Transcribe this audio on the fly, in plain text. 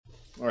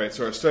All right,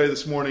 so our study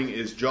this morning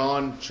is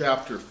John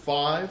chapter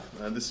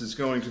 5. This is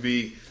going to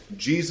be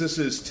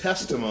Jesus'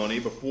 testimony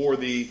before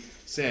the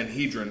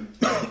Sanhedrin.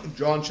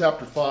 John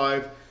chapter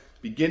 5,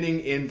 beginning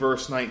in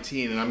verse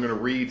 19, and I'm going to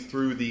read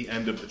through the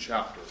end of the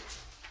chapter.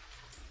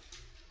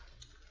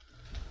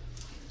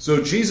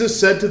 So Jesus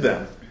said to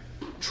them,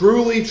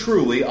 "Truly,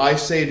 truly, I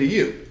say to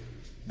you,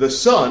 the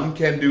Son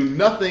can do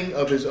nothing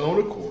of his own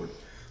accord,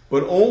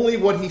 but only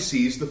what he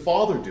sees the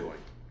Father doing.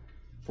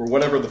 For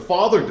whatever the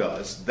Father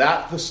does,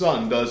 that the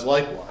Son does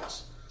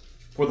likewise.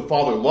 For the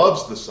Father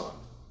loves the Son,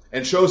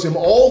 and shows him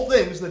all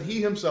things that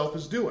he himself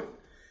is doing.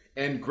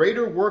 And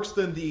greater works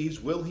than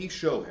these will he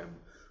show him,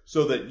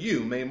 so that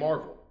you may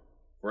marvel.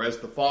 For as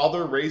the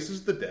Father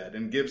raises the dead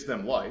and gives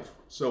them life,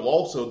 so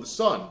also the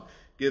Son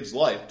gives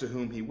life to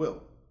whom he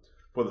will.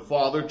 For the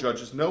Father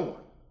judges no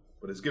one,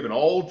 but has given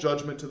all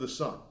judgment to the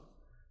Son,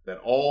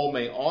 that all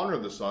may honor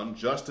the Son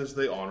just as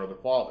they honor the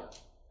Father.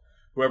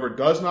 Whoever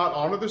does not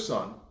honor the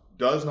Son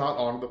does not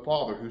honor the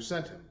Father who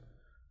sent him.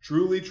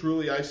 Truly,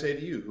 truly, I say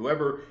to you,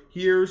 whoever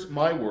hears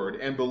my word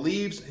and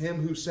believes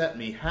him who sent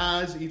me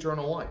has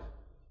eternal life.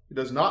 He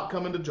does not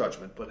come into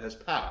judgment, but has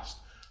passed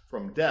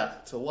from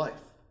death to life.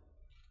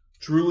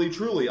 Truly,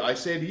 truly, I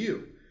say to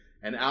you,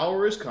 an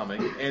hour is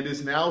coming and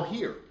is now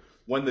here,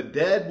 when the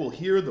dead will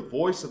hear the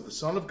voice of the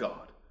Son of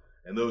God,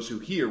 and those who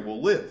hear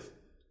will live.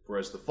 For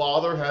as the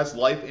Father has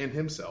life in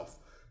himself,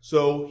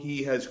 so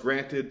he has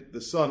granted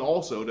the Son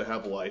also to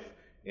have life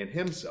in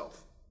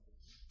himself.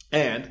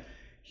 And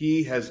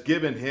he has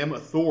given him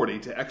authority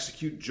to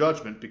execute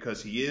judgment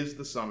because he is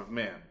the Son of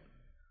Man.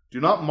 Do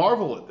not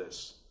marvel at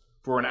this,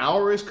 for an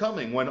hour is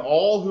coming when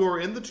all who are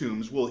in the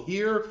tombs will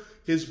hear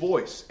his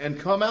voice and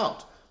come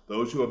out,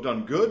 those who have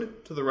done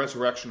good to the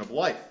resurrection of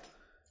life,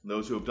 and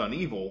those who have done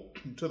evil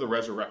to the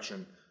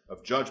resurrection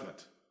of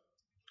judgment.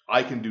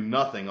 I can do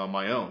nothing on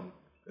my own.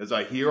 As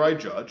I hear, I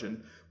judge,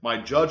 and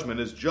my judgment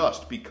is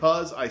just,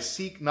 because I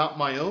seek not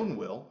my own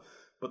will,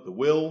 but the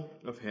will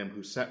of him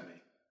who sent me.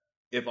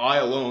 If I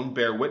alone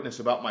bear witness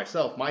about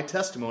myself, my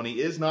testimony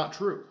is not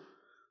true.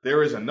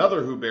 There is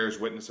another who bears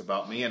witness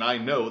about me, and I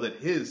know that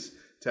his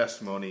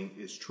testimony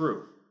is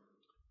true.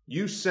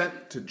 You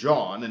sent to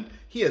John, and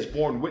he has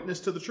borne witness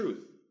to the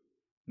truth.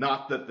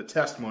 Not that the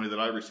testimony that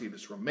I received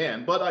is from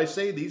man, but I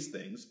say these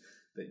things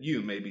that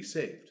you may be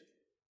saved.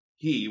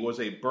 He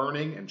was a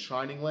burning and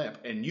shining lamp,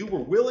 and you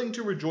were willing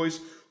to rejoice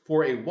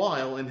for a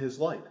while in his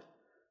light.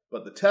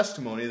 But the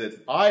testimony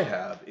that I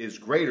have is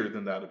greater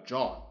than that of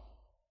John.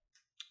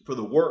 For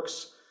the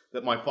works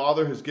that my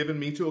Father has given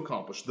me to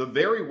accomplish, the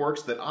very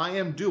works that I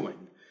am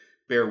doing,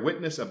 bear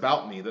witness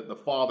about me that the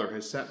Father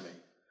has sent me.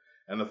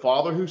 And the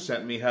Father who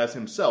sent me has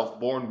himself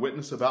borne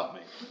witness about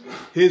me.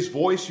 His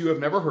voice you have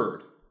never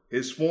heard,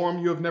 his form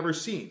you have never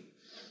seen.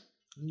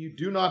 And you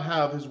do not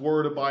have his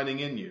word abiding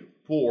in you,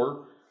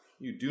 for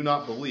you do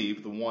not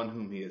believe the one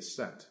whom he has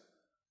sent.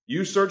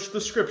 You search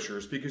the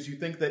Scriptures because you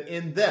think that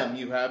in them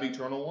you have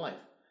eternal life,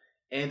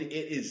 and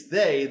it is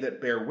they that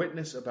bear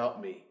witness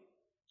about me.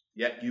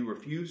 Yet you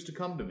refuse to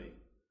come to me,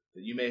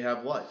 that you may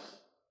have life.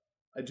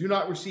 I do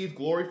not receive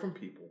glory from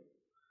people,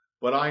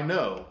 but I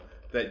know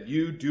that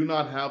you do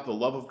not have the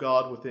love of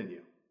God within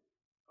you.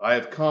 I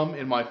have come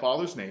in my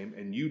Father's name,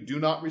 and you do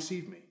not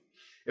receive me.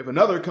 If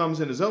another comes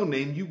in his own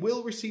name, you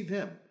will receive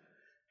him.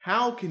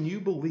 How can you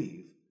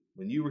believe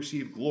when you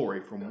receive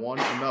glory from one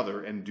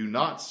another and do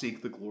not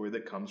seek the glory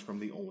that comes from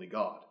the only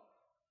God?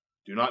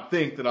 Do not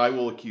think that I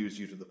will accuse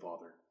you to the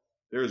Father.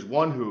 There is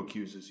one who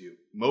accuses you,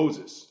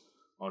 Moses,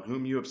 on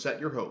whom you have set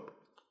your hope.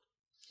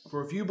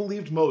 For if you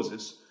believed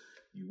Moses,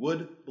 you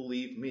would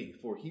believe me,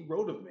 for he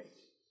wrote of me.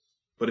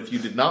 But if you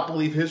did not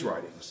believe his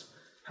writings,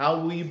 how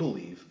will you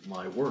believe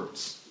my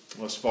words?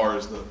 Well, as far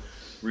as the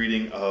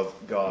reading of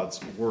God's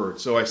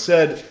word. So I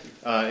said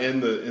in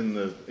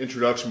the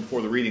introduction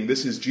before the reading,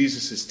 this is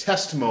Jesus'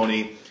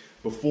 testimony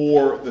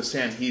before the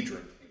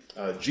Sanhedrin.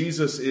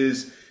 Jesus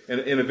is,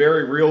 in a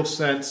very real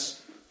sense,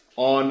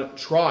 on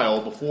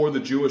trial before the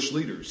Jewish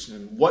leaders.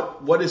 And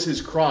what is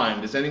his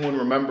crime? Does anyone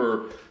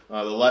remember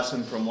the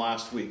lesson from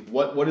last week?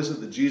 What is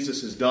it that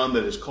Jesus has done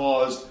that has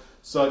caused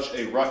such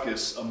a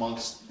ruckus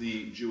amongst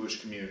the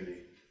Jewish community?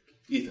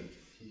 Ethan.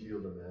 He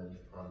healed a man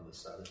on the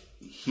Sabbath.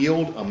 He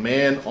healed a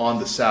man on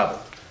the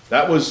Sabbath.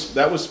 That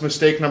was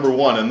mistake number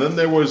one. And then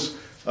there was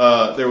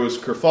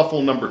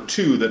kerfuffle number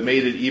two that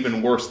made it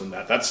even worse than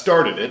that. That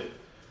started it.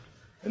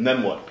 And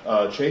then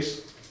what?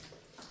 Chase?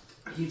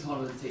 He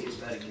told him to take his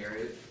bed and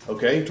carry it.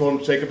 Okay, he told him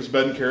to take up his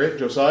bed and carry it.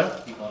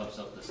 Josiah? He called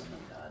himself the Son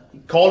of God. He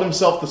called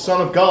himself the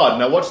Son of God.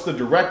 Now, what's the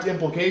direct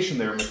implication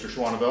there, Mr.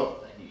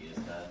 Schwannevelt? That he is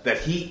God. That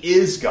he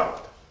is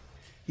God.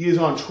 He is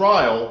on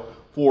trial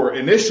for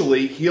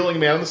initially healing a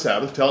man on the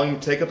Sabbath, telling him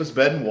to take up his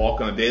bed and walk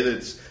on a day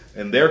that's,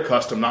 in their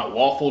custom, not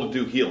lawful to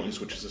do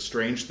healings, which is a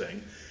strange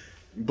thing.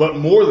 But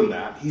more than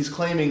that, he's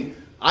claiming,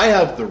 I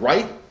have the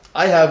right,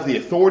 I have the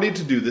authority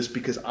to do this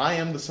because I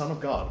am the Son of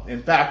God.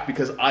 In fact,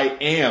 because I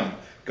am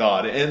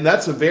God. And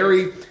that's a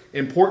very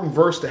important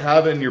verse to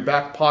have in your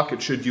back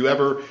pocket should you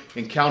ever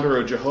encounter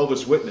a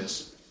Jehovah's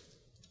Witness.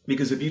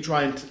 Because if you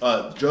try and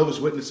Jehovah's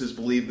Witnesses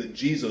believe that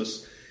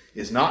Jesus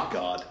is not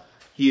God.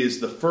 He is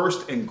the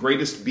first and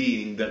greatest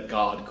being that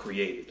God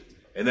created.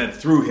 And then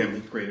through him,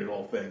 he created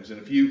all things.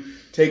 And if you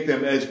take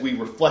them as we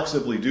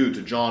reflexively do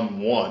to John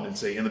 1 and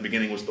say, in the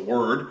beginning was the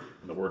Word,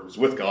 and the Word was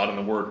with God, and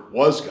the Word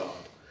was God,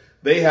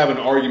 they have an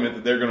argument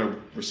that they're going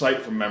to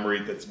recite from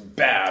memory that's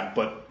bad,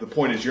 but the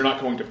point is you're not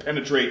going to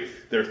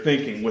penetrate their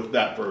thinking with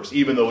that verse,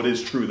 even though it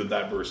is true that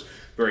that verse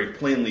very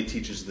plainly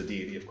teaches the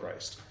deity of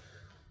Christ.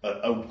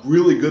 A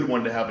really good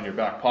one to have in your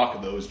back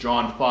pocket, though, is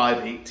John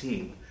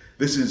 5:18.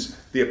 This is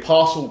the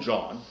Apostle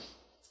John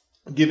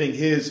giving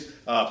his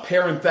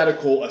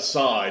parenthetical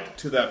aside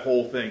to that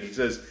whole thing. He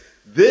says,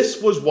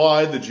 "This was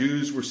why the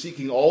Jews were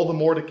seeking all the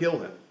more to kill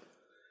him,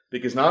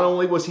 because not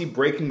only was he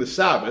breaking the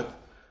Sabbath,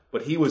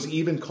 but he was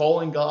even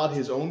calling God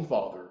his own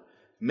Father,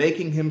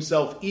 making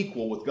himself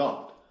equal with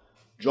God."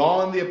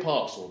 John the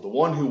Apostle, the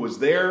one who was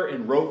there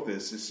and wrote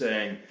this, is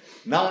saying,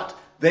 not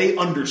they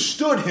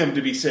understood him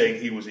to be saying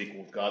he was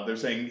equal with God.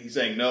 He's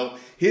saying, no,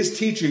 his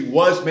teaching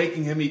was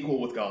making him equal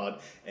with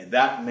God, and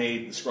that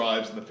made the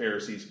scribes and the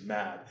Pharisees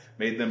mad,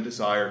 made them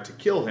desire to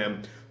kill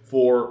him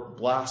for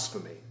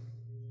blasphemy.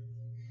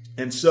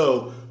 And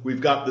so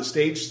we've got the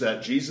stage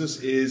set.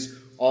 Jesus is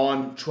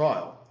on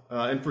trial.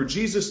 And for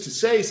Jesus to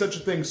say such a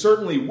thing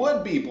certainly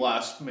would be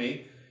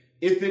blasphemy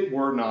if it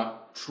were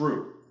not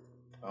true.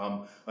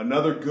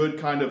 Another good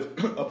kind of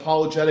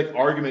apologetic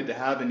argument to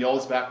have in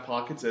y'all's back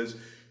pockets as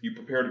you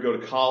prepare to go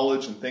to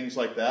college and things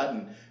like that.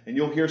 And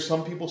you'll hear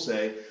some people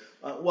say,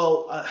 I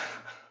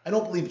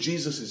don't believe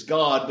Jesus is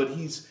God, but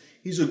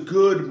he's a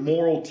good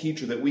moral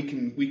teacher that we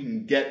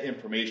can get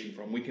information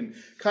from. We can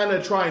kind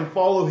of try and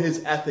follow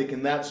his ethic,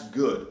 and that's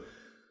good.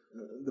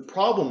 The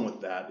problem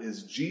with that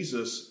is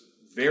Jesus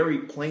very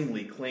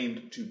plainly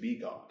claimed to be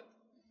God.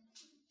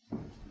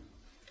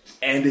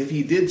 And if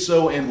he did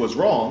so and was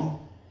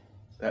wrong,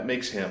 that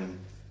makes him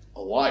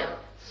a liar.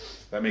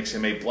 That makes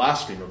him a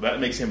blasphemer. That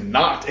makes him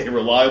not a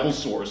reliable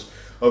source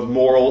of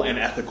moral and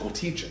ethical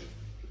teaching.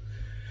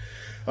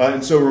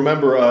 And so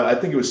remember, I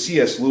think it was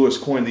C.S. Lewis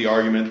coined the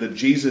argument that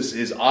Jesus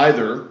is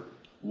either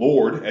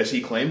Lord, as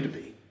he claimed to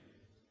be,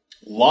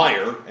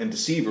 liar and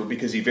deceiver,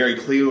 because he very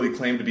clearly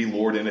claimed to be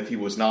Lord, and if he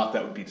was not,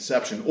 that would be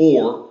deception.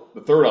 Or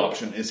the third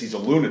option is he's a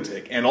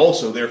lunatic, and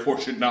also therefore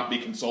should not be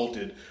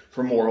consulted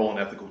for moral and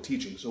ethical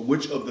teaching. So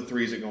which of the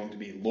three is it going to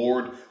be?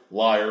 Lord,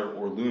 liar,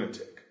 or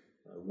lunatic?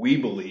 We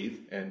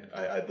believe, and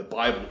the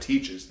Bible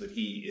teaches that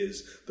he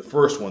is the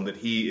first one, that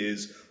he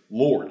is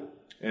Lord.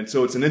 And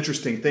so it's an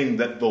interesting thing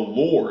that the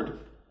Lord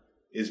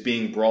is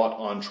being brought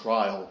on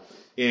trial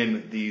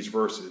in these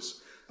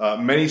verses.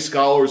 Many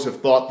scholars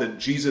have thought that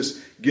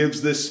Jesus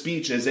gives this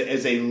speech as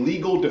a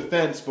legal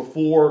defense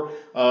before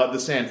the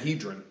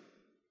Sanhedrin.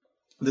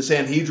 The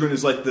Sanhedrin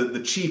is like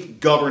the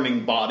chief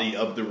governing body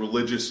of the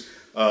religious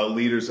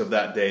leaders of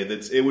that day.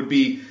 It would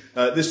be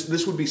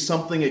this would be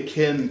something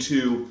akin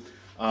to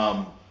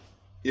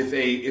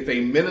if a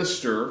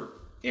minister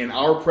in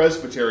our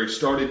presbytery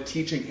started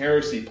teaching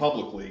heresy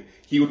publicly,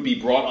 he would be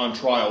brought on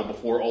trial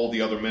before all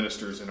the other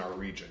ministers in our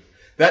region.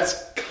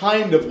 That's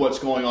kind of what's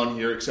going on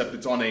here, except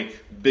it's on a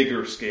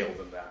bigger scale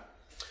than that.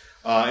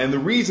 And the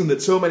reason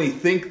that so many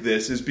think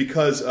this is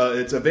because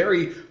it's a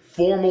very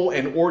formal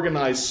and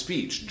organized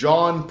speech.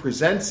 John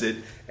presents it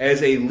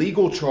as a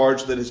legal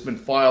charge that has been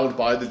filed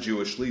by the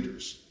Jewish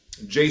leaders.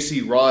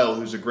 J.C. Ryle,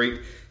 who's a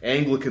great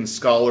Anglican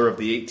scholar of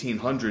the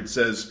 1800s,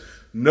 says,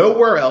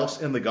 "Nowhere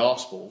else in the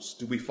Gospels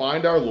do we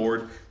find our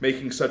Lord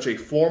making such a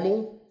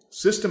formal,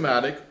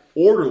 systematic,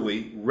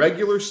 orderly,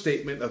 regular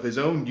statement of his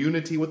own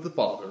unity with the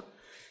Father,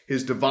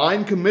 his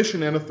divine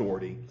commission and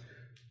authority,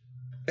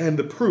 and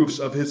the proofs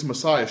of his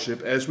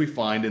messiahship as we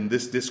find in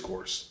this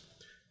discourse.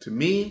 To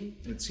me,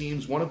 it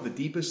seems one of the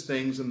deepest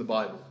things in the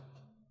Bible."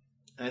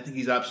 And I think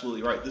he's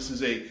absolutely right. This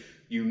is a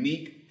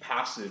unique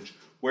passage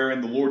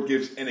wherein the Lord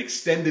gives an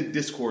extended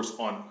discourse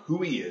on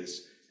who he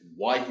is and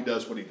why he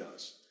does what he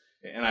does.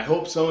 And I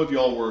hope some of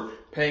y'all were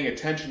paying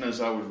attention as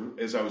I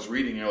was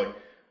reading. You're like,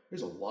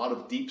 there's a lot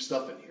of deep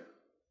stuff in here.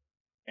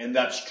 And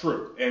that's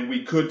true. And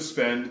we could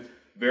spend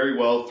very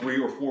well 3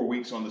 or 4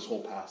 weeks on this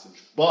whole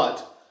passage.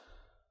 But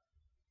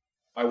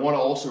I want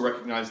to also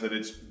recognize that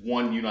it's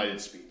one united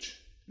speech.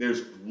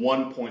 There's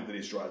one point that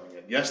he's driving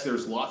at. Yes,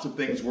 there's lots of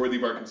things worthy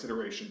of our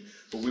consideration,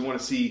 but we want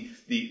to see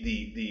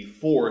the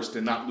forest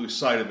and not lose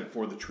sight of it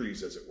for the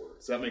trees, as it were.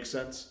 Does that make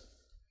sense?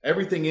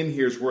 Everything in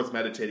here is worth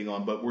meditating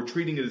on, but we're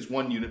treating it as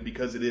one unit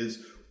because it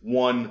is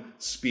one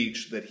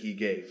speech that he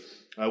gave.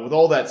 With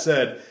all that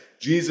said,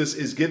 Jesus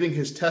is giving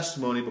his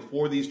testimony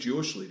before these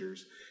Jewish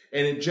leaders,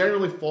 and it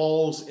generally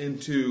falls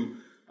into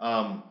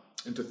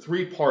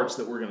 3 parts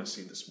that we're going to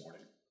see this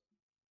morning.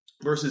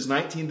 Verses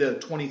 19 to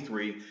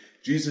 23,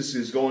 Jesus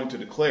is going to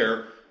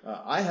declare,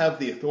 I have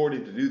the authority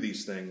to do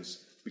these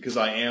things because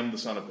I am the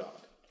Son of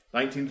God.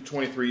 19 to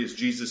 23 is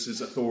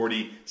Jesus'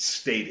 authority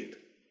stated.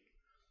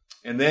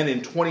 And then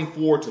in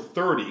 24 to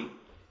 30,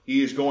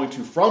 he is going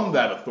to, from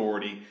that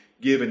authority,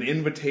 give an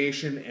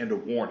invitation and a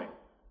warning.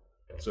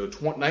 So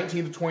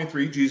 19 to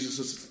 23,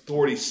 Jesus'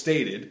 authority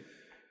stated.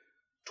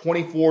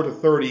 24 to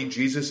 30,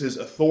 Jesus'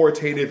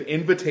 authoritative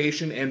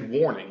invitation and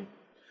warning.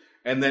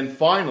 And then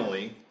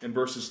finally, in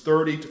verses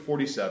 30 to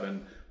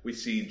 47, we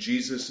see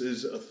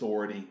Jesus'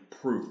 authority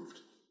proved.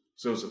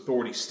 So his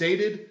authority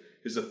stated,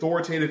 his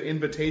authoritative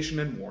invitation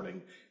and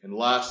warning, and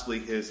lastly,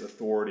 his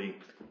authority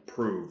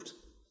proved.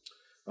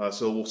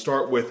 So we'll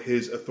start with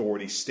his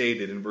authority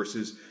stated in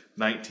verses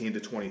 19 to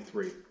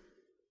 23.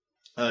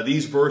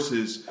 These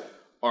verses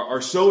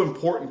are so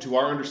important to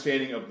our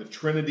understanding of the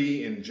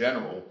Trinity in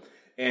general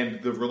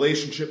and the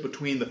relationship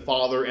between the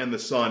Father and the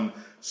Son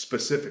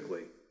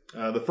specifically.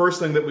 The first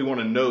thing that we want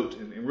to note,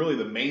 and really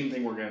the main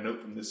thing we're going to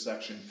note from this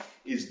section,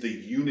 is the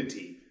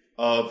unity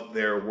of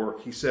their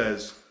work. He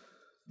says,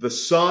 the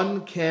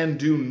Son can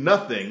do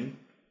nothing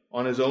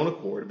on his own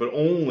accord, but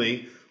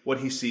only what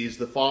he sees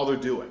the Father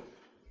doing.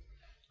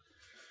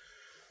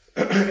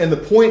 And the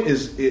point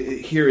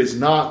here is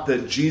not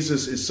that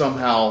Jesus is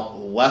somehow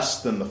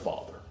less than the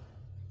Father,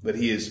 that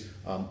he is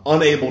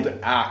unable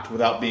to act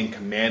without being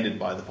commanded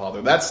by the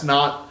Father. That's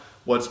not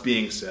what's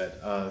being said.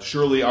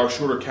 Surely our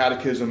shorter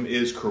catechism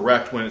is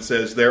correct when it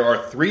says there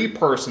are three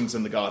persons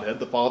in the Godhead,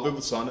 the Father,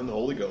 the Son, and the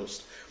Holy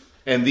Ghost.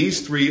 And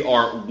these three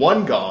are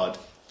one God,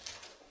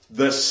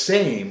 the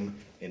same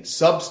in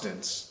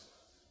substance,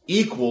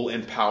 equal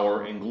in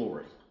power and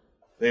glory.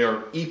 They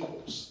are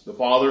equals. The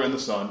Father and the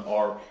Son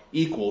are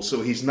equals.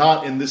 So he's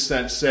not in this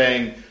sense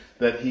saying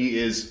that he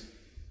is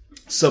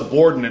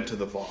subordinate to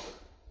the Father.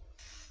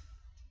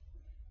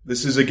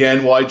 This is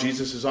again why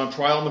Jesus is on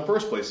trial in the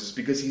first place, is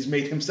because he's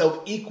made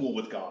himself equal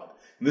with God.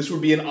 And this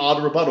would be an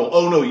odd rebuttal.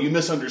 Oh no, you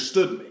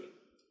misunderstood me.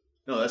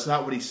 No, that's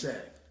not what he's saying.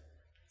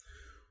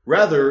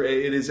 Rather,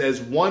 it is, as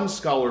one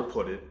scholar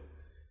put it,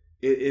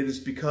 it is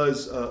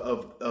because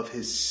of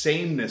his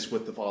sameness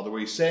with the Father.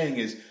 What he's saying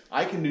is,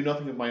 I can do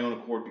nothing of my own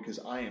accord because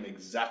I am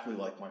exactly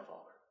like my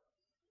Father.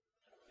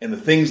 And the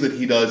things that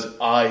he does,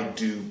 I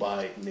do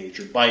by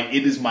nature.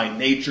 It is my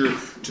nature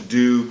to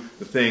do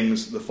the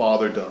things the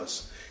Father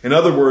does. In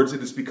other words,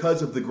 it is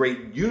because of the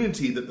great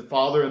unity that the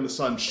Father and the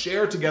Son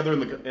share together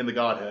in the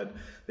Godhead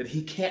that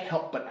he can't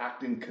help but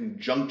act in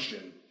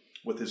conjunction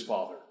with his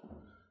Father.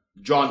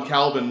 John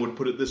Calvin would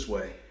put it this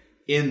way: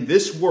 in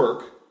this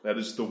work, that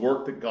is the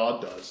work that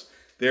God does,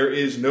 there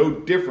is no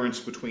difference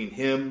between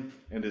him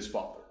and his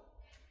Father.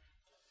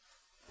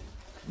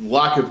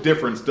 Lack of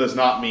difference does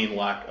not mean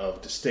lack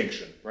of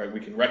distinction, right? We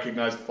can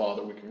recognize the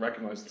Father, we can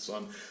recognize the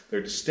Son.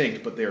 They're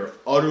distinct, but they are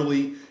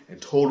utterly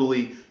and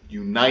totally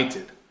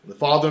united. The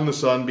Father and the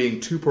Son, being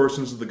two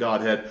persons of the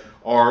Godhead,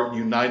 are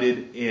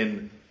united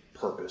in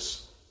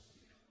purpose.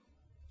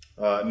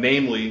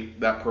 Namely,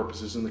 that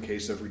purpose is in the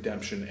case of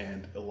redemption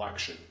and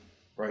election,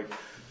 right?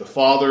 The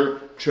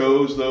Father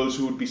chose those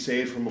who would be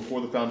saved from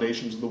before the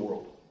foundations of the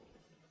world.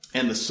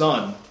 And the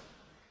Son,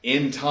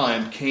 in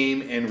time,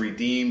 came and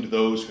redeemed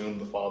those whom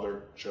the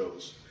Father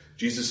chose.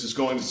 Jesus is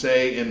going to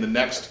say in the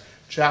next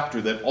chapter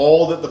that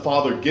all that the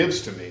Father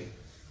gives to me,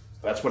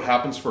 that's what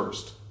happens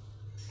first,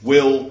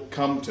 will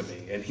come to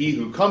me. And he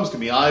who comes to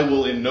me, I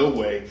will in no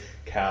way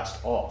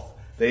cast off.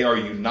 They are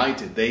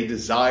united. They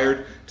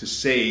desired to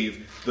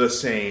save the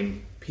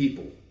same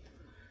people.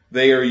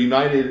 They are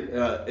united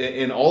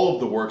in all of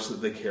the works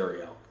that they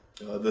carry out.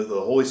 The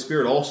Holy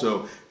Spirit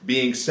also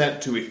being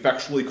sent to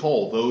effectually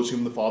call those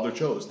whom the Father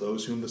chose,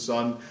 those whom the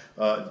Son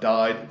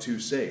died to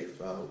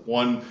save.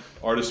 One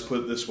artist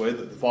put it this way,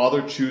 that the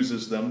Father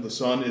chooses them, the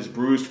Son is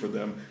bruised for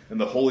them, and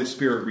the Holy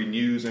Spirit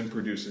renews and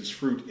produces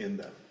fruit in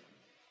them.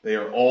 They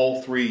are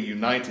all three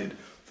united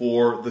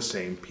for the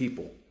same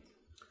people.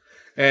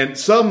 And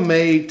some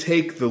may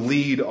take the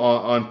lead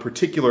on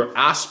particular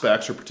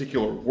aspects or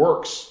particular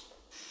works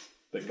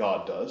that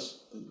God does.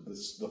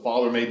 The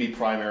Father may be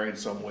primary in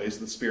some ways,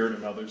 the Spirit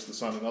in others, the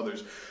Son in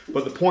others.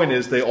 But the point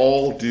is, they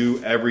all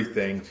do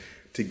everything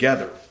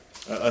together.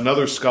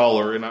 Another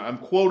scholar, and I'm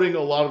quoting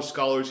a lot of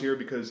scholars here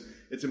because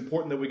it's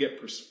important that we get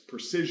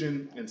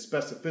precision and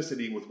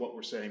specificity with what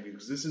we're saying,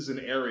 because this is an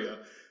area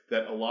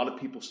that a lot of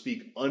people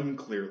speak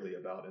unclearly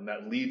about, and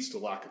that leads to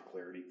lack of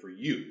clarity for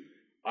you.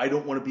 I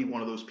don't want to be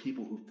one of those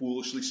people who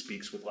foolishly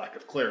speaks with lack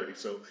of clarity.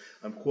 So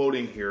I'm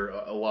quoting here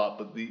a lot,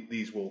 but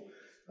these will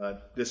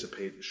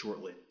dissipate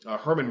shortly.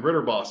 Herman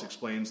Ritterboss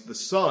explains, the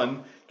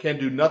Son can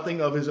do nothing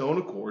of his own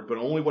accord, but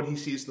only what he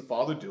sees the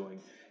Father doing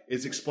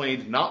is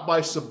explained not by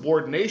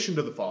subordination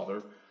to the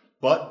Father,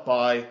 but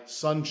by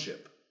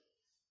sonship.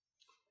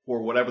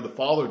 For whatever the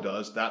Father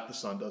does, that the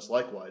Son does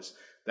likewise.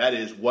 That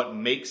is what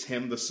makes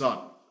him the Son.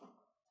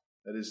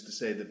 That is to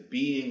say that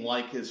being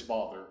like his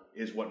Father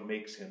is what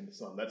makes him the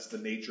Son. That's the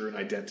nature and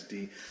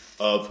identity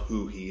of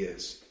who he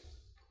is.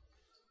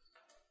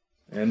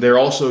 And they're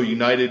also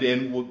united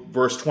in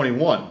verse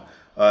 21.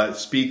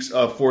 Speaks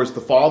of, for as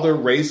the Father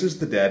raises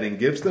the dead and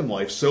gives them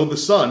life, so the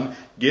Son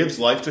gives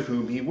life to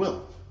whom he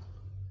will.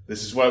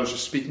 This is what I was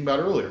just speaking about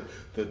earlier.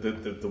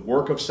 The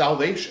work of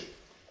salvation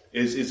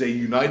is a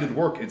united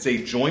work. It's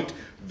a joint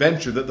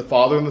venture that the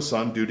Father and the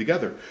Son do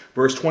together.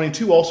 Verse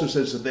 22 also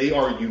says that they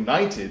are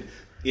united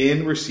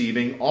in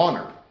receiving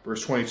honor.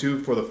 Verse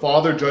 22, for the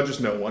Father judges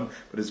no one,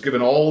 but has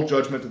given all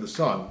judgment to the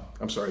Son.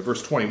 I'm sorry,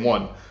 verse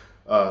 21.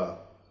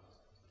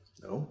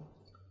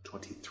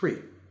 23.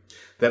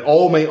 that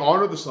all may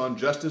honor the Son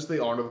just as they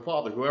honor the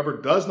Father.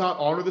 Whoever does not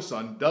honor the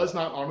Son does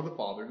not honor the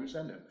Father who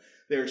sent him.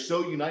 They are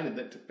so united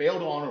that to fail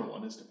to honor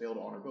one is to fail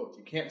to honor both.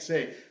 You can't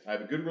say, I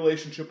have a good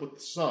relationship with the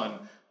Son,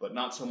 but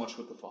not so much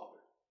with the Father.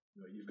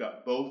 You've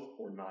got both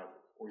or neither.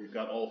 Or you've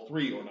got all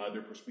three or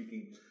neither, for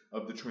speaking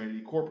of the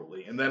Trinity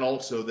corporately. And then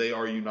also they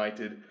are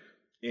united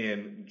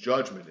in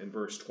judgment in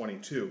verse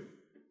 22.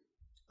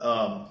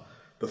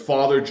 The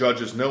Father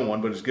judges no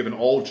one, but has given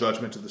all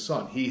judgment to the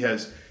Son. He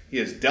has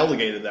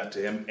delegated that to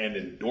him and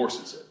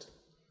endorses it.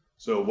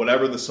 So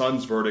whatever the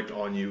Son's verdict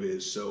on you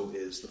is, so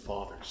is the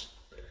Father's.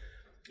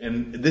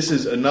 And this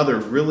is another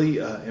really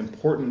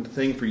important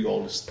thing for you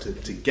all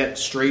to get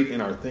straight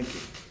in our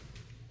thinking.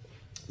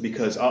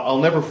 Because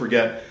I'll never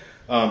forget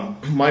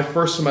my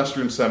first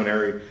semester in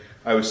seminary,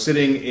 I was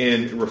sitting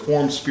in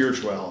Reformed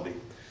Spirituality.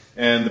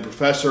 And the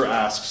professor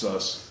asks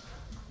us,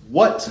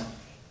 what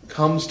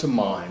comes to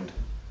mind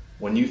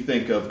when you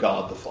think of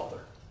God the Father?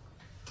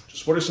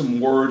 Just what are some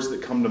words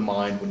that come to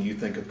mind when you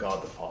think of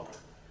God the Father?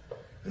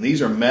 And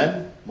these are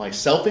men,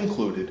 myself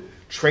included,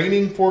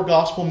 training for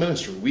gospel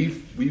ministry.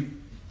 We've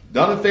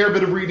done a fair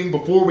bit of reading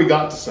before we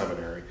got to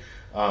seminary.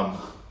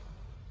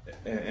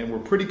 And we're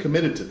pretty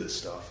committed to this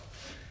stuff.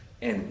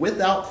 And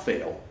without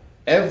fail,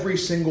 every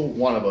single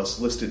one of us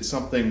listed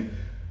something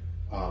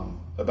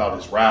about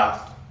his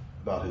wrath,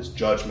 about his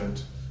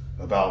judgment,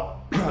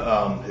 about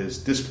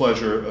his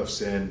displeasure of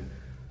sin.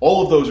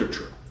 All of those are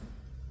true.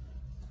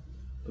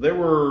 There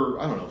were,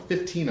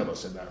 15 of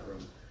us in that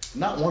room.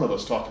 Not one of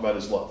us talked about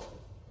his love,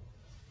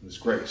 his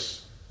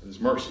grace, and his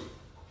mercy.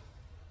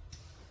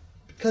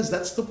 Because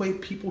that's the way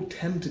people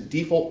tend to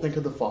default think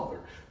of the Father.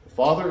 The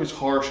Father is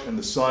harsh and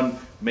the Son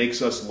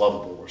makes us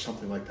lovable or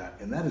something like that.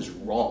 And that is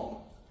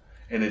wrong.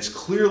 And it's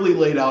clearly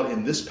laid out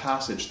in this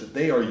passage that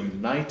they are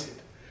united.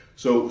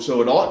 So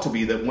it ought to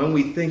be that when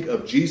we think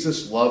of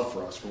Jesus' love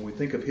for us, when we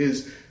think of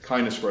his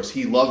kindness for us,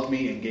 he loved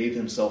me and gave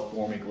himself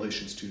for me,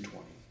 Galatians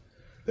 2:20.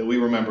 That we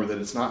remember that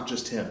it's not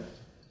just him,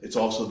 it's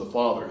also the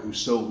Father who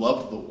so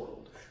loved the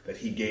world that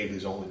he gave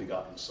his only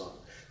begotten Son.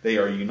 They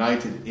are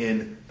united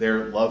in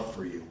their love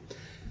for you.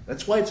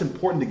 That's why it's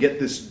important to get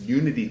this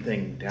unity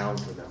thing down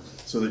for them,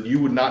 so that you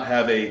would not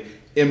have a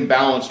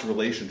imbalanced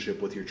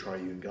relationship with your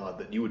triune God,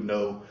 that you would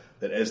know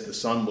that as the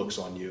Son looks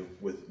on you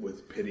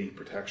with pity,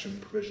 protection,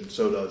 provision,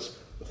 so does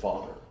the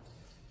Father.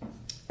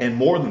 And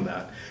more than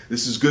that,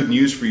 this is good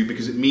news for you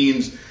because it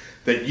means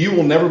that you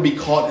will never be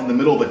caught in the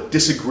middle of a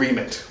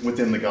disagreement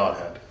within the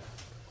Godhead.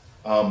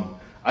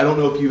 I don't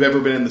know if you've ever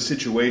been in the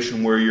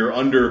situation where you're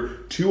under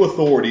two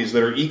authorities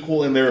that are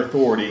equal in their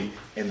authority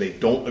and they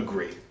don't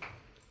agree.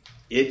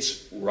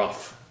 It's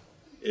rough.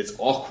 It's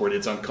awkward.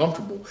 It's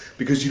uncomfortable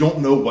because you don't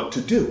know what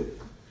to do.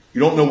 You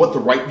don't know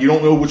you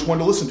don't know which one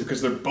to listen to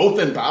because they're both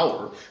in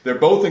power. They're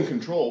both in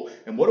control.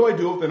 And what do I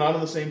do if they're not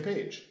on the same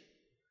page?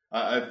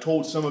 I've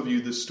told some of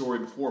you this story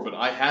before, but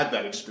I had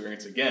that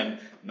experience again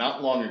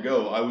not long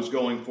ago. I was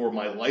going for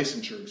my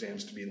licensure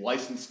exams to be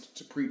licensed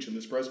to preach in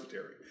this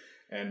presbytery.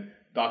 And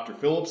Dr.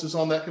 Phillips is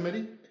on that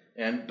committee,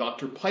 and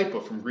Dr.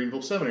 Pipa from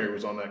Greenville Seminary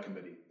was on that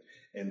committee.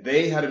 And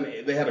they had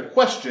a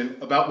question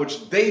about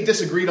which they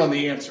disagreed on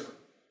the answer.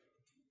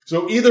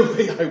 So either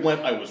way I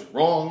went, I was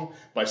wrong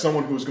by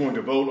someone who was going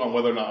to vote on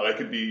whether or not I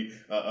could be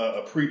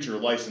a preacher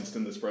licensed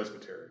in this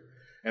presbytery.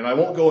 And I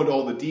won't go into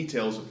all the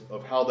details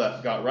of how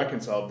that got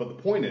reconciled, but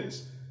the point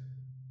is,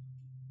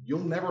 you'll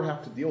never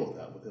have to deal with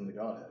that within the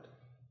Godhead.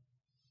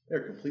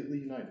 They're completely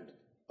united,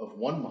 of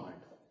one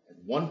mind, and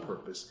one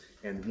purpose,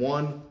 and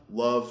one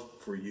love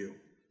for you.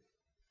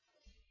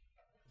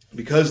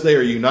 Because they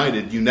are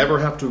united, you never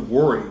have to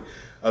worry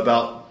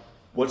about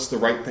what's the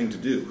right thing to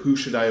do. Who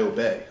should I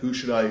obey? Who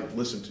should I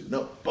listen to?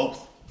 No,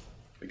 both.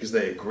 Because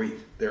they agree.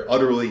 They're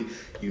utterly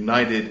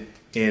united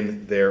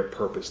in their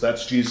purpose.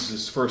 That's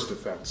Jesus' first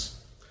offense.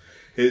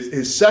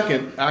 His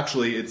second,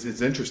 actually, it's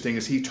interesting,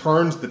 is he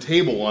turns the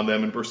table on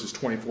them in verses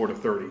 24 to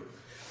 30.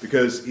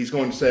 Because he's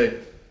going to say,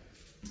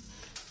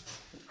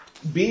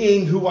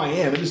 being who I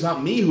am, it is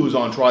not me who is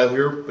on trial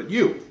here, but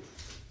you.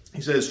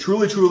 He says,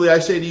 truly, truly, I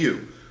say to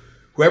you,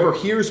 whoever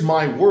hears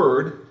my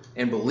word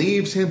and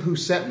believes him who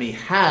sent me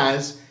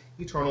has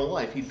eternal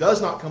life. He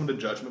does not come to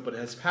judgment, but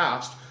has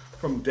passed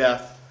from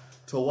death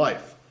to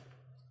life.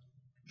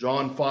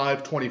 John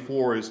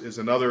 5:24 is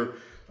another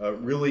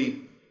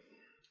really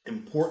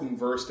important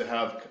verse to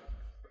have,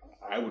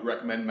 I would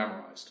recommend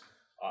memorized.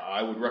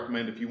 I would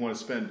recommend if you want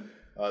to spend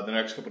the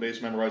next couple of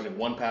days memorizing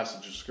one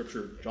passage of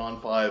Scripture,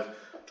 John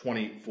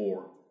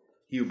 5:24.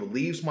 He who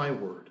believes my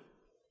word,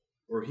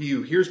 or he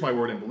who hears my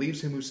word and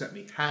believes him who sent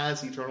me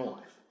has eternal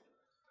life.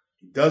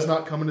 He does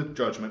not come into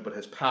judgment, but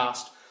has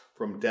passed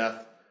from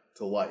death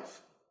to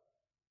life.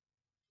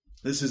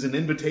 This is an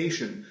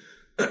invitation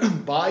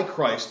by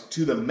Christ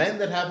to the men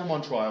that have him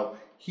on trial.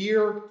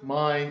 Hear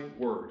my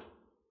word.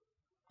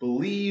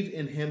 Believe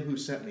in him who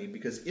sent me,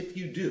 because if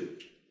you do,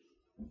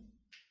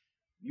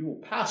 you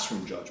will pass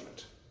from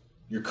judgment.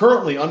 You're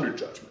currently under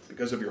judgment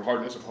because of your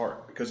hardness of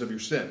heart, because of your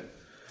sin.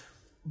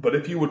 But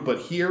if you would but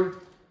hear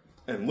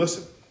and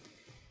listen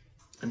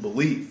and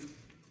believe,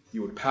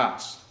 you would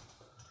pass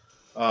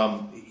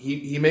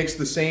he makes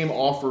the same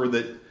offer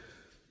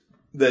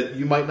that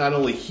you might not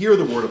only hear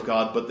the word of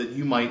God, but that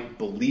you might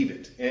believe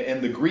it.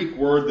 And the Greek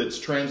word that's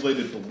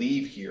translated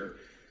believe here,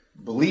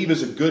 believe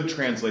is a good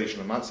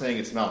translation. I'm not saying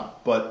it's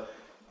not, but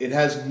it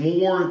has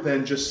more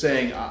than just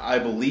saying, I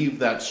believe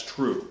that's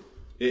true.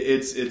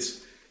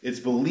 It's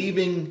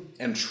believing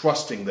and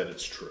trusting that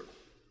it's true,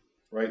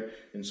 right?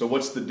 And so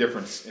what's the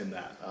difference in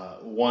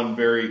that? One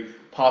very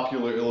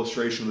popular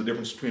illustration of the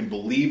difference between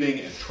believing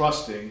and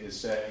trusting is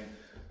saying,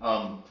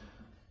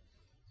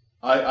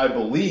 I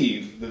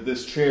believe that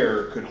this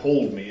chair could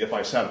hold me if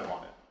I sat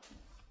upon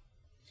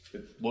it.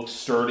 It looks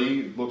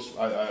sturdy.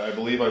 I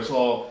believe I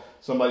saw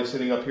somebody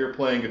sitting up here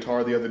playing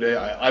guitar the other day.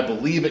 I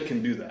believe it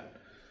can do that.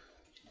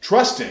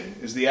 Trusting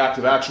is the act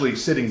of actually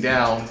sitting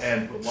down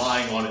and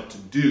relying on it to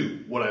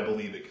do what I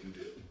believe it can do.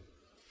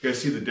 You guys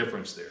see the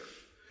difference there.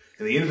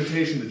 And the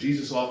invitation that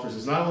Jesus offers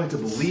is not only to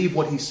believe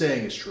what he's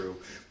saying is true,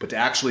 but to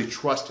actually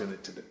trust in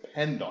it, to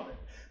depend on it,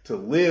 to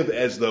live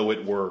as though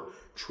it were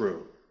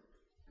true.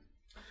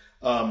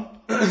 And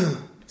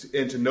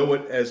to know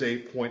it as a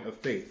point of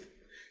faith.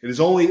 It is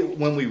only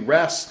when we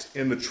rest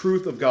in the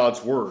truth of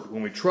God's word,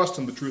 when we trust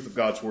in the truth of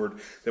God's word,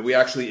 that we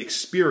actually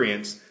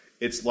experience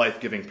its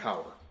life-giving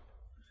power.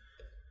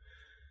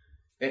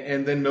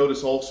 And then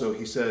notice also,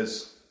 he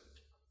says,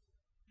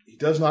 he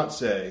does not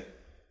say,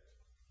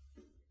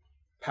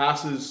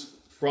 passes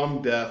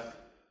from death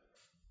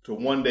to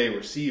one day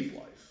receive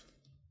life.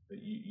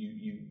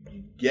 You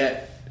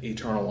get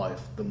eternal life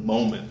the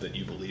moment that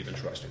you believe and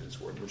trust in his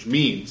word, which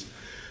means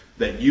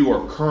that you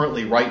are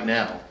currently, right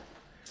now,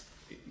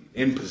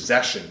 in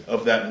possession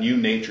of that new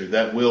nature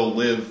that will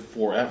live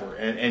forever.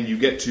 And you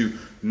get to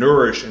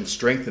nourish and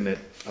strengthen it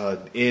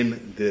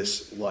in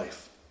this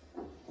life.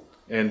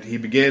 And he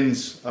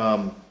begins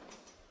to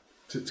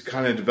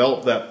kind of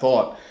develop that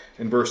thought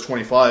in verse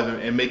 25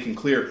 and making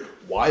clear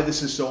why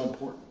this is so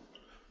important.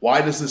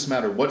 Why does this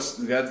matter?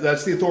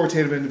 That's the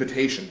authoritative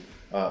invitation.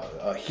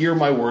 Hear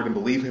my word and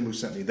believe him who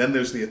sent me. Then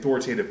there's the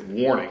authoritative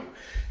warning.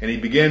 And he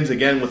begins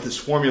again with this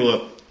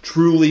formula,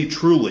 truly,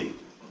 truly.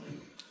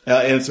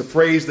 And it's a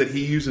phrase that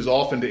he uses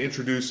often to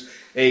introduce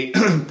a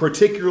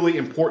particularly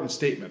important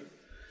statement.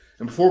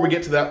 And before we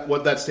get to that,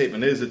 what that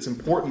statement is, it's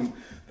important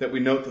that we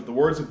note that the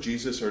words of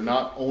Jesus are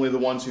not only the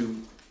ones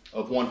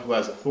of one who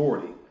has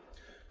authority,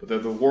 but they're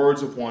the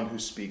words of one who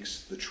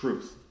speaks the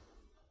truth.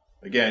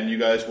 Again, you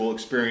guys will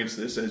experience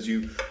this as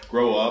you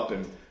grow up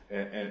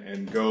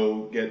and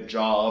go get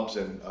jobs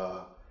and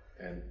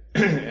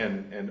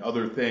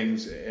other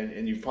things,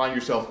 and you find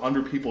yourself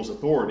under people's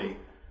authority,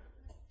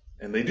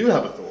 and they do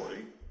have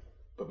authority,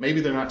 but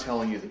maybe they're not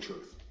telling you the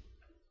truth.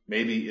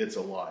 Maybe it's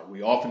a lie.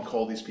 We often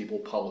call these people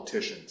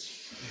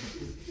politicians.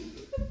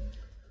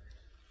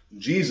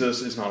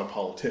 Jesus is not a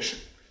politician.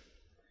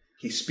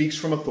 He speaks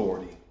from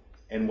authority,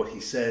 and what he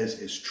says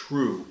is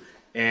true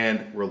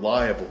and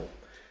reliable.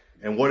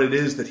 And what it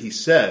is that he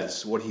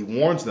says, what he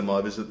warns them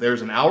of, is that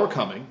there's an hour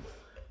coming,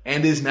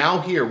 and is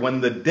now here,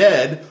 when the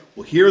dead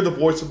will hear the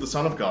voice of the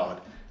Son of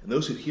God, and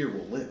those who hear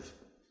will live.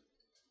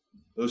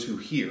 Those who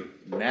hear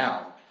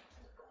now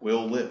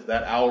will live.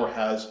 That hour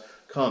has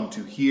come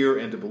to hear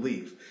and to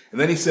believe. And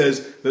then he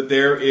says that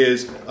there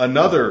is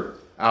another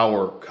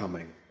hour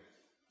coming.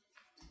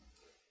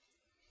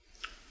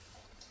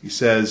 He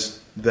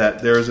says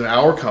that there is an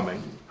hour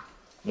coming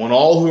when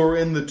all who are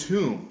in the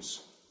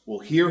tombs will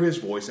hear his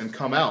voice and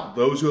come out.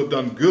 Those who have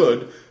done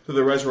good to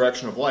the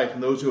resurrection of life,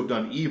 and those who have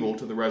done evil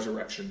to the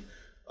resurrection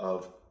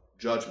of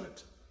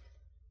judgment.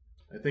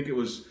 I think it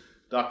was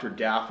Dr.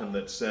 Gaffin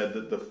that said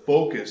that the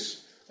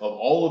focus of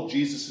all of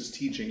Jesus'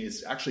 teaching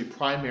is actually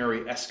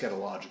primary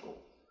eschatological.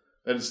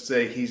 That is to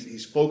say,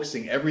 he's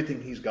focusing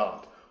everything he's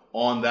got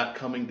on that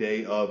coming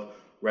day of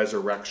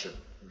resurrection.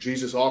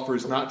 Jesus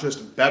offers not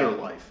just better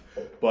life,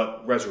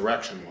 but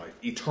resurrection life,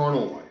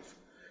 eternal life.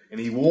 And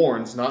he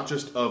warns not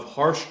just of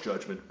harsh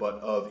judgment, but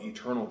of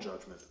eternal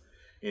judgment.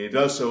 And he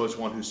does so as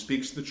one who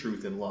speaks the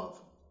truth in love.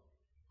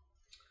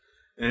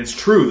 And it's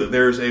true that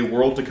there is a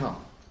world to come.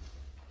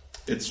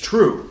 It's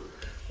true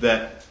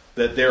that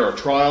there are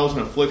trials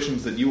and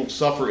afflictions that you will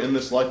suffer in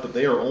this life, but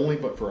they are only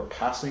but for a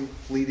passing,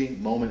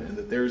 fleeting moment, and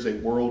that there is a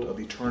world of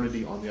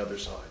eternity on the other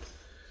side.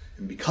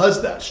 And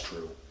because that's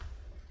true,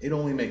 it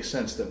only makes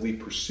sense that we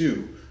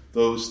pursue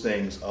those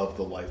things of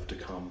the life to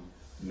come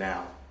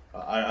now.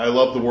 I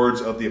love the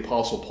words of the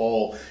Apostle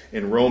Paul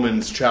in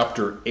Romans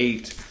chapter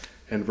 8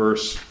 and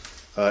verse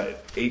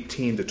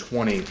 18 to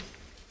 20,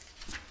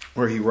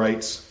 where he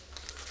writes,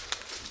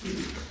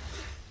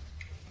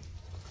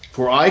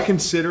 "For I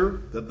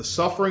consider that the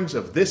sufferings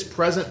of this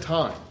present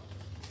time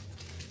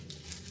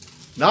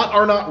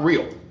are not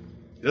real."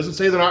 He doesn't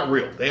say they're not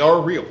real. They are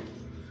real.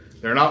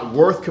 They're not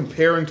worth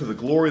comparing to the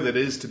glory that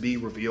is to be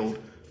revealed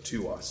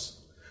to us.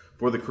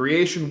 For the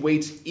creation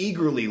waits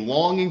eagerly,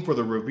 longing for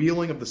the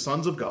revealing of the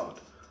sons of God.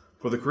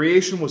 For the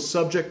creation was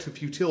subject to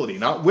futility,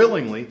 not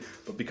willingly,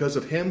 but because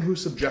of him who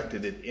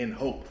subjected it in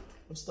hope.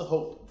 What's the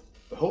hope?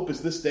 The hope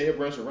is this day of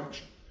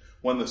resurrection,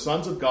 when the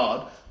sons of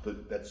God,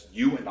 that's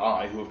you and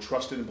I, who have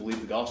trusted and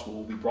believed the gospel,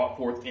 will be brought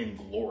forth in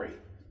glory.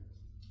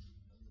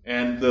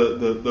 And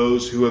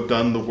those who have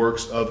done the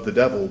works of the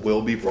devil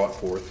will be brought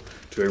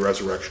forth to a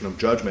resurrection of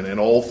judgment, and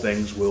all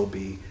things will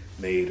be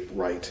made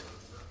right.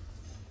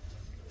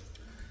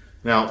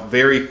 Now,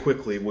 very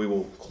quickly, we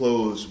will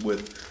close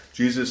with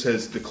Jesus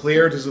has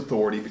declared his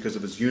authority because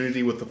of his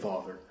unity with the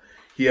Father.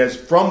 He has,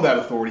 from that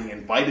authority,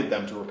 invited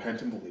them to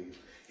repent and believe.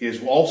 He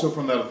has also,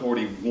 from that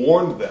authority,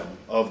 warned them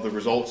of the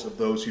results of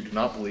those who do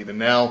not believe. And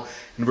now,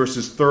 in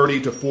verses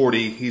 30 to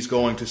 40, he's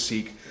going to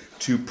seek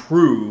to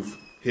prove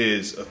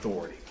his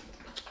authority.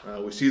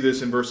 We see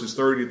this in verses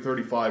 30 to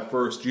 35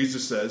 first.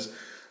 Jesus says,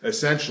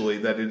 essentially,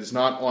 that it is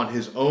not on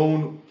his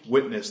own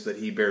witness that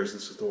he bears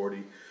this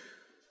authority,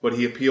 but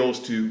he appeals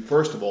to,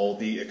 first of all,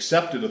 the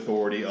accepted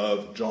authority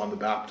of John the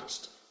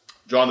Baptist.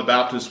 John the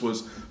Baptist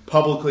was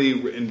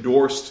publicly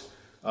endorsed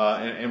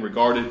and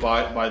regarded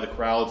by the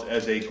crowds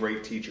as a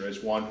great teacher,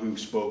 as one who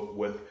spoke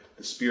with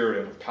the Spirit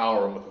and with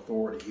power and with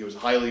authority. He was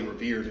highly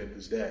revered in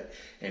his day.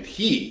 And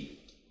he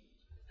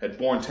had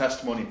borne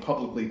testimony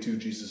publicly to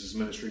Jesus'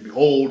 ministry.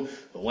 Behold,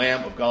 the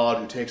Lamb of God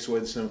who takes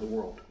away the sin of the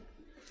world.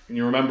 And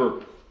you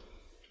remember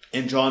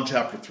in John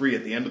chapter 3,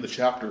 at the end of the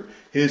chapter,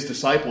 his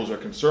disciples are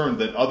concerned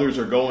that others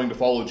are going to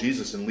follow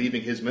Jesus and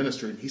leaving his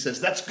ministry. And he says,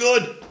 that's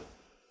good,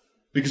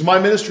 because my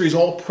ministry is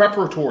all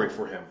preparatory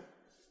for him.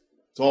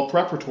 It's all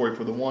preparatory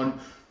for the one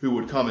who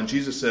would come. And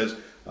Jesus says,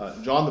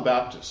 John the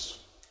Baptist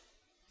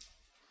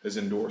has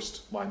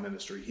endorsed my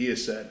ministry. He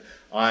has said,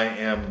 I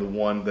am the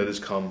one that has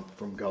come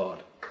from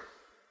God.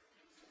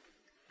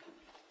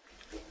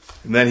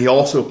 And then he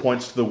also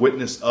points to the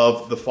witness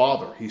of the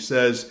Father. He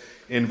says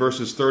in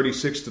verses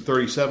 36 to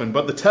 37,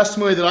 but the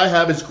testimony that I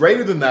have is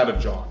greater than that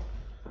of John.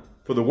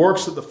 For the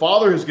works that the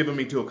Father has given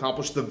me to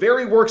accomplish, the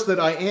very works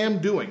that I am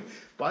doing.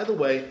 By the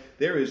way,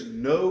 there is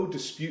no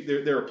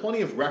dispute. There are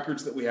plenty of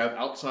records that we have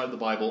outside the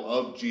Bible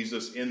of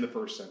Jesus in the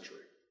first century.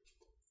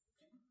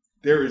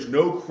 There is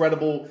no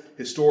credible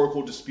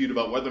historical dispute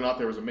about whether or not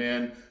there was a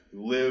man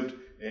who lived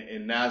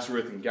in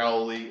Nazareth in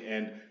Galilee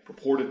and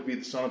purported to be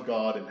the Son of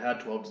God and had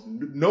 12.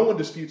 No one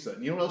disputes that.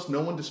 And you know what else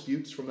no one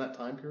disputes from that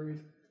time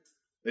period?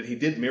 That he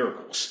did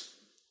miracles.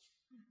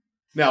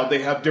 Now, they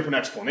have different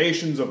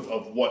explanations of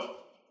what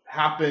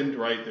happened,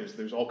 right?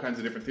 There's all kinds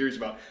of different theories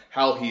about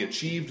how he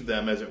achieved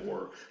them, as it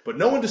were. But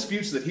no one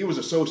disputes that he was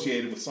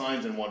associated with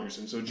signs and wonders.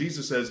 And so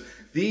Jesus says,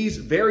 these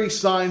very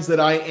signs that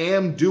I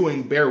am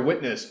doing bear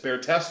witness, bear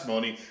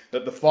testimony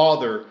that the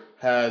Father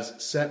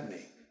has sent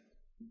me.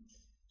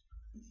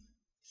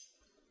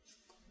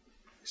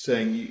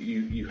 Saying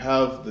you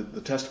have the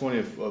testimony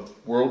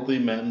of worldly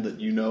men that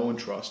you know and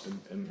trust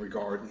and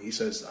regard. And he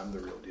says, I'm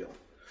the real deal.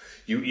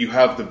 You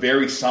have the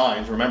very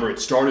signs. Remember, it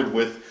started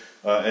with,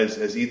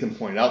 as Ethan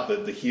pointed out,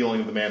 the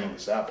healing of the man on the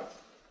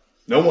Sabbath.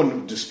 No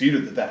one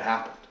disputed that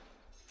happened.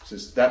 He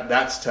says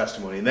that's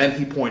testimony. And then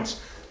he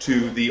points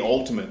to the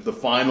ultimate, the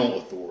final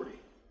authority.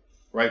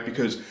 Right?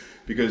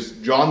 Because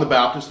John the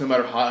Baptist, no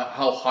matter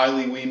how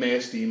highly we may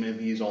esteem him,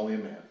 he's only a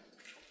man.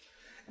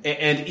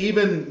 And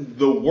even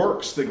the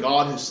works that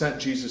God has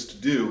sent Jesus to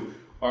do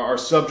are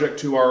subject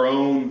to our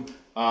own,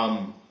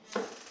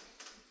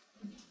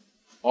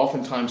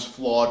 oftentimes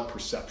flawed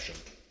perception.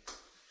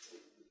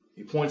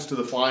 He points to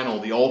the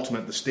final, the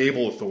ultimate, the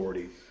stable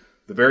authority,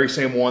 the very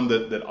same one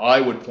that I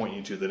would point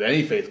you to, that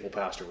any faithful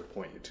pastor would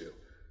point you to.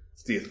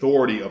 It's the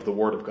authority of the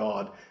Word of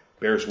God,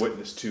 bears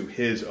witness to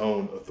his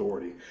own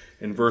authority.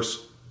 In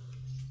verse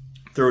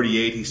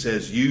 38, he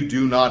says, you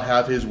do not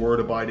have his word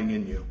abiding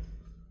in you.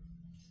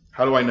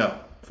 How do I know?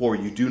 For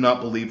you do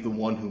not believe the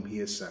one whom he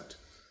has sent.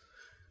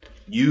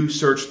 You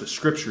search the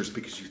Scriptures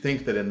because you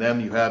think that in them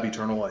you have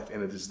eternal life,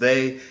 and it is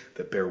they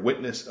that bear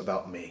witness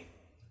about me.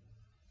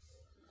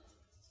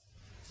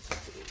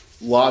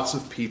 Lots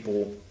of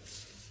people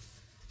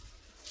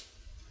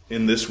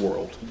in this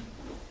world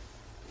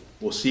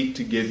will seek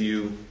to give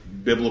you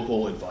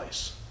biblical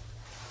advice.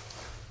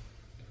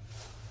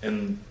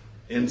 And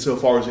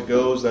insofar as it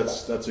goes,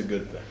 that's a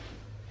good thing.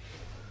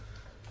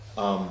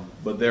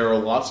 But there are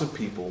lots of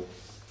people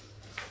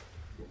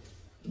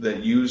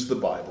that use the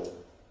Bible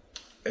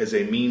as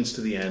a means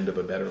to the end of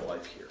a better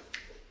life here.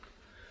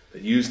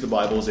 That use the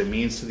Bible as a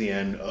means to the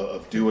end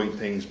of doing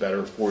things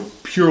better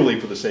purely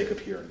for the sake of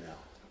here and now.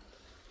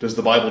 Does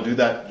the Bible do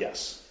that?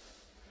 Yes.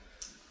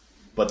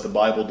 But the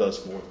Bible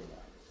does more than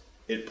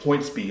that. It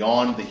points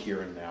beyond the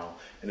here and now,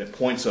 and it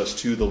points us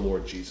to the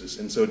Lord Jesus.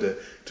 And so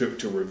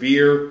to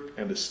revere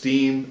and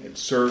esteem and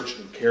search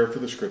and care for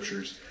the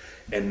Scriptures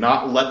and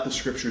not let the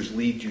Scriptures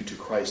lead you to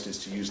Christ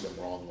is to use them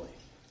wrongly.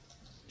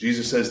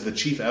 Jesus says the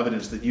chief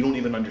evidence that you don't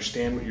even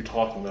understand what you're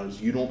talking about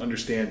is you don't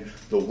understand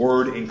the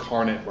Word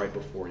incarnate right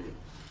before you.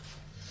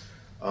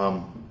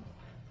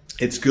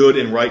 It's good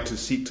and right to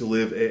seek to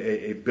live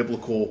a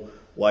biblical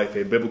life,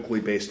 a biblically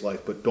based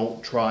life, but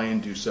don't try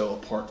and do so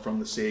apart from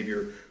the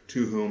Savior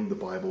to whom the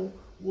Bible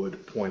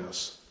would point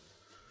us.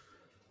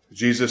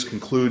 Jesus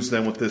concludes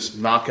then with this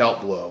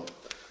knockout blow.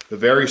 The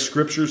very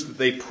Scriptures that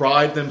they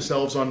pride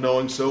themselves on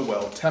knowing so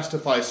well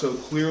testify so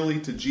clearly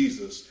to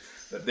Jesus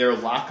that their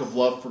lack of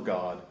love for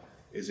God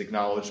is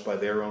acknowledged by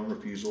their own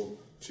refusal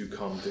to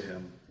come to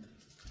him.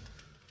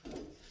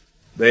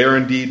 They are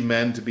indeed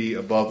men to be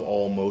above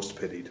all most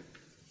pitied.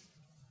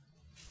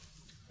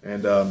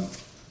 And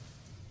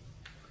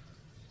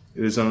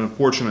it is an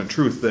unfortunate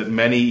truth that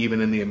many,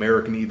 even in the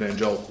American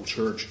evangelical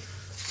church,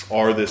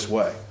 are this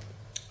way.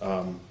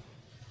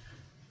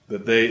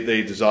 That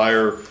they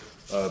desire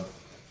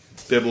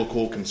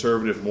biblical,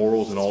 conservative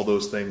morals and all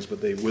those things,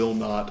 but they will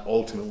not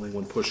ultimately,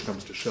 when push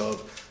comes to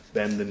shove,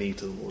 bend the knee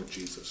to the Lord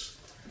Jesus.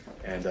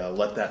 And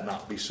let that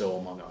not be so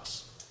among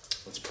us.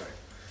 Let's pray.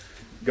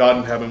 God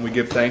in heaven, we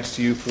give thanks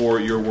to you for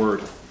your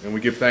word, and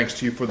we give thanks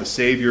to you for the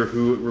Savior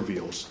who it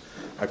reveals.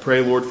 I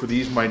pray, Lord, for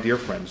these my dear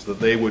friends, that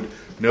they would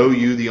know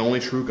you, the only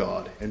true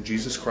God, and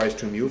Jesus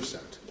Christ whom you have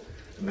sent,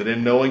 and that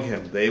in knowing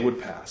him they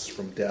would pass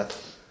from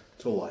death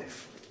to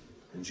life.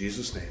 In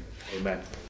Jesus' name, amen.